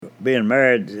being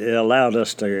married, it allowed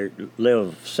us to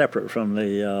live separate from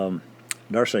the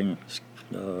nursing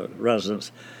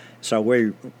residence. So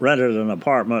we rented an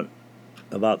apartment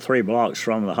about 3 blocks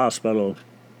from the hospital.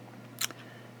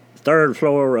 3rd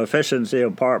floor efficiency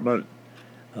apartment,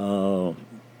 1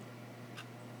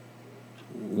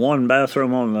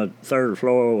 bathroom on the 3rd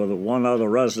floor with 1 other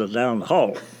resident down the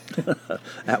hall.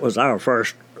 That was our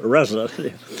first resident,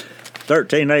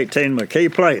 1318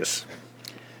 McKee Place.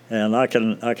 And I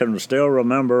can still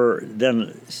remember,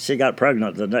 then she got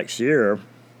pregnant the next year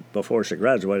before she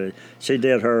graduated. She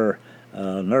did her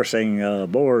nursing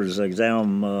boards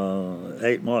exam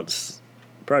 8 months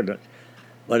pregnant.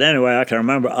 But anyway, I can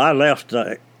remember I left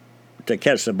to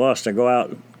catch the bus to go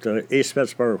out to East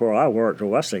Pittsburgh where I worked, to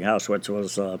Westinghouse, which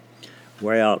was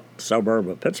way out suburb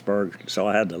of Pittsburgh. So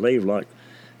I had to leave like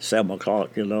 7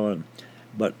 o'clock,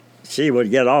 but she would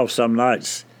get off some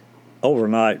nights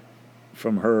overnight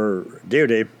from her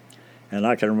duty, and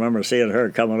I can remember seeing her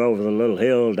coming over the little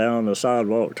hill down the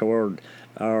sidewalk toward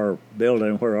our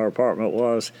building where our apartment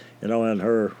was, in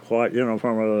her white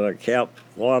uniform with a cap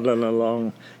waddling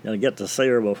along, get to see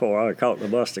her before I caught the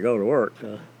bus to go to work.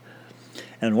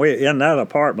 And we, in that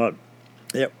apartment,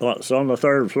 it was on the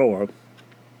 3rd floor.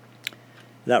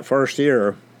 That first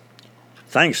year,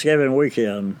 Thanksgiving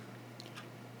weekend,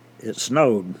 it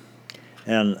snowed,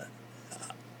 and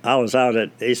I was out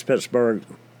at East Pittsburgh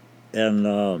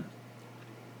and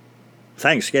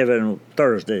Thanksgiving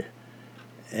Thursday,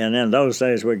 and in those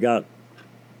days we got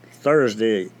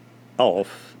Thursday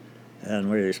off, and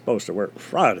we were supposed to work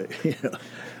Friday.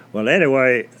 Well,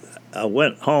 anyway, I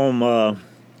went home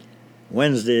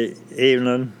Wednesday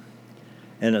evening,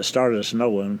 and it started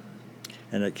snowing,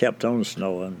 and it kept on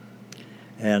snowing,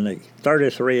 and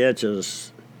 33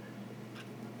 inches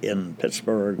in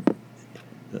Pittsburgh.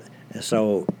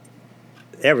 So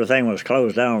everything was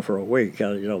closed down for a week,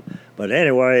 But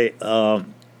anyway,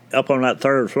 up on that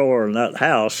 3rd floor in that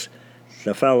house,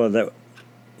 the fellow that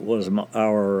was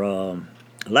our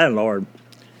landlord,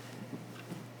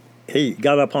 he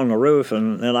got up on the roof,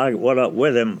 and I went up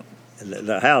with him.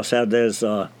 The house had this,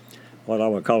 what I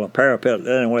would call a parapet.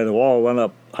 Anyway, the wall went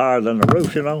up higher than the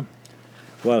roof,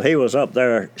 Well, he was up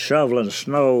there shoveling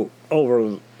snow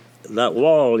over that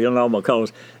wall,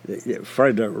 because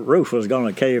afraid the roof was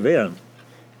going to cave in.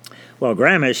 Well,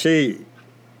 Grammy, she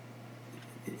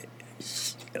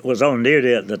was on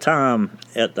duty at the time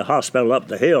at the hospital up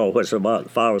the hill, which was about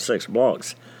 5 or 6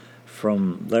 blocks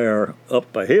from there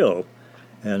up a hill.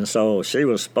 And so she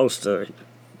was supposed to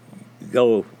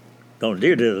go on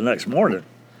duty the next morning.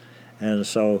 And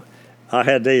so I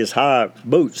had these high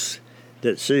boots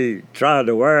that she tried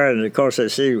to wear, and of course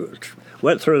as she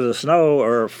went through the snow,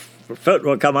 her foot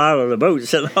would come out of the boots,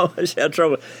 she had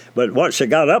trouble. But once she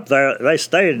got up there, they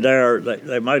stayed there.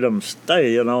 They made them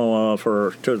stay,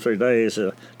 for 2 or 3 days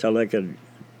till they could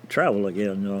travel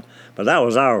again, But that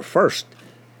was our first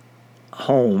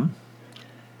home.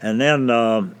 And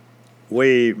then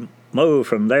we moved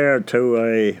from there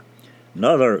to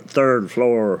another 3rd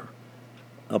floor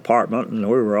apartment, and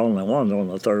we were only ones on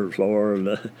the 3rd floor,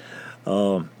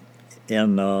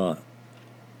 in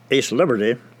East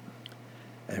Liberty,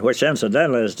 which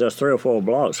incidentally is just 3 or 4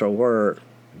 blocks from where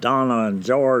Donna and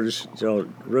George,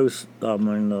 Jean's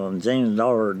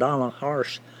daughter Donna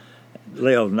Harsh,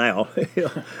 live now.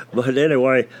 But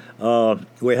anyway,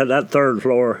 we had that 3rd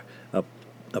floor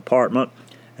apartment,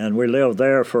 and we lived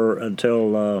there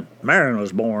until Marion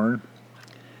was born,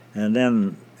 and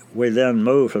then we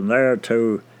moved from there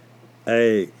to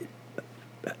a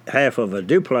half of a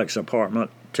duplex apartment,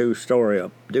 2-story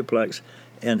duplex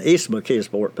in East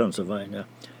McKeesport, Pennsylvania,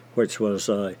 which was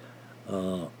a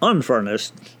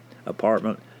unfurnished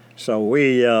apartment. So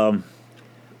we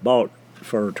bought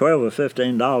for $12 or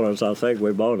 $15. I think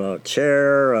we bought a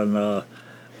chair and a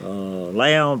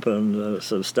lamp and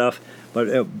some stuff.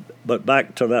 But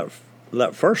back to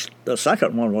that first, the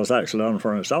second one was actually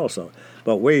unfurnished also.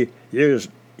 But we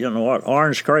used, what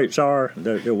orange crates are,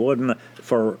 the wooden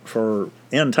for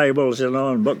end tables,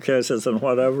 and bookcases and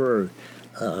whatever.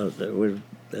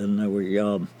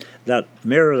 That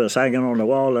mirror that's hanging on the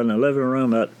wall in the living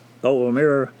room, that oval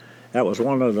mirror, that was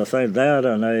one of the things. That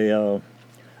and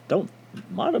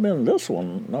might have been this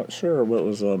one, not sure, but it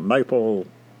was a maple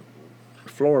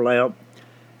floor lamp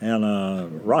and a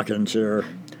rocking chair,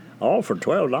 all for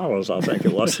 $12, I think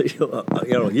it was,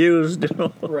 used.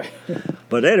 Right.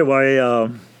 But anyway,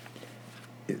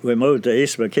 we moved to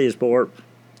East McKeesport,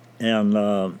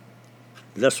 and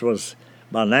this was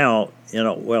by now,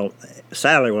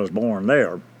 Sally was born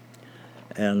there,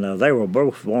 and they were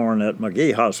both born at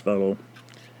McGee Hospital,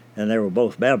 and they were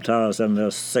both baptized in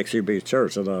this 6UB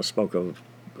church that I spoke of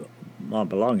my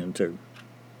belonging to.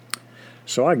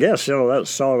 So I guess, that's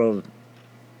sort of,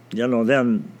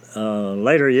 then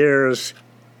later years,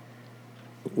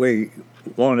 we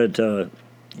wanted to,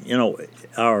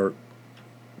 our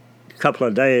couple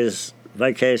of days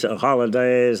vacation,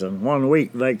 holidays, and 1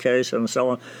 week vacation and so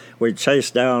on. We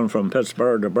chased down from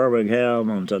Pittsburgh to Birmingham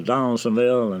and to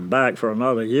Donaldsonville and back for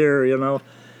another year,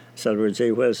 Said, well,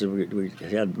 gee whiz, we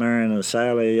had Marion and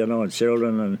Sally, and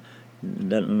children, and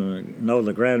didn't know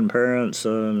the grandparents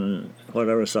and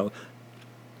whatever, so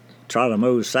try to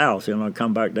move south,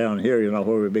 come back down here,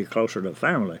 where we'd be closer to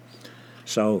family.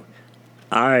 So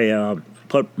I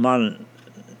put my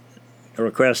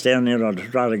request in, to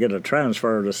try to get a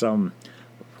transfer to somewhere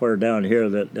down here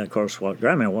that, of course, what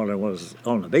Grammy wanted was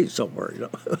on the beach somewhere,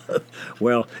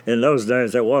 Well, in those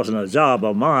days, there wasn't a job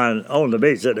of mine on the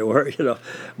beach anywhere,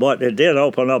 But it did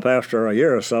open up after a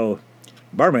year or so,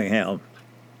 Birmingham.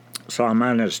 So I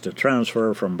managed to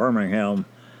transfer from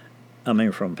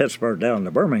Pittsburgh down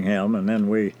to Birmingham, and then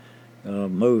we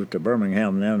moved to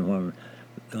Birmingham then when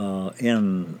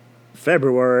in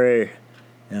February,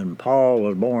 and Paul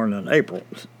was born in April.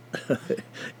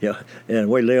 And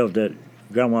we lived at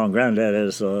Grandma and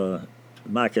Granddaddy's,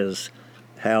 Micah's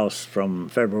house from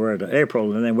February to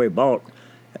April, and then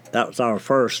that was our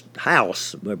first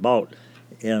house we bought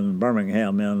in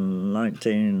Birmingham in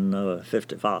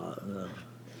 1955.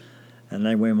 And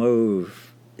then we moved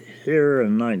here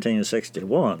in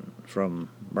 1961 from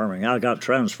Birmingham. I got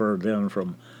transferred then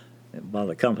by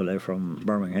the company from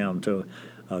Birmingham to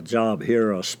a job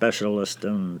here, a specialist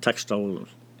in textile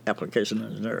application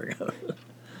engineering.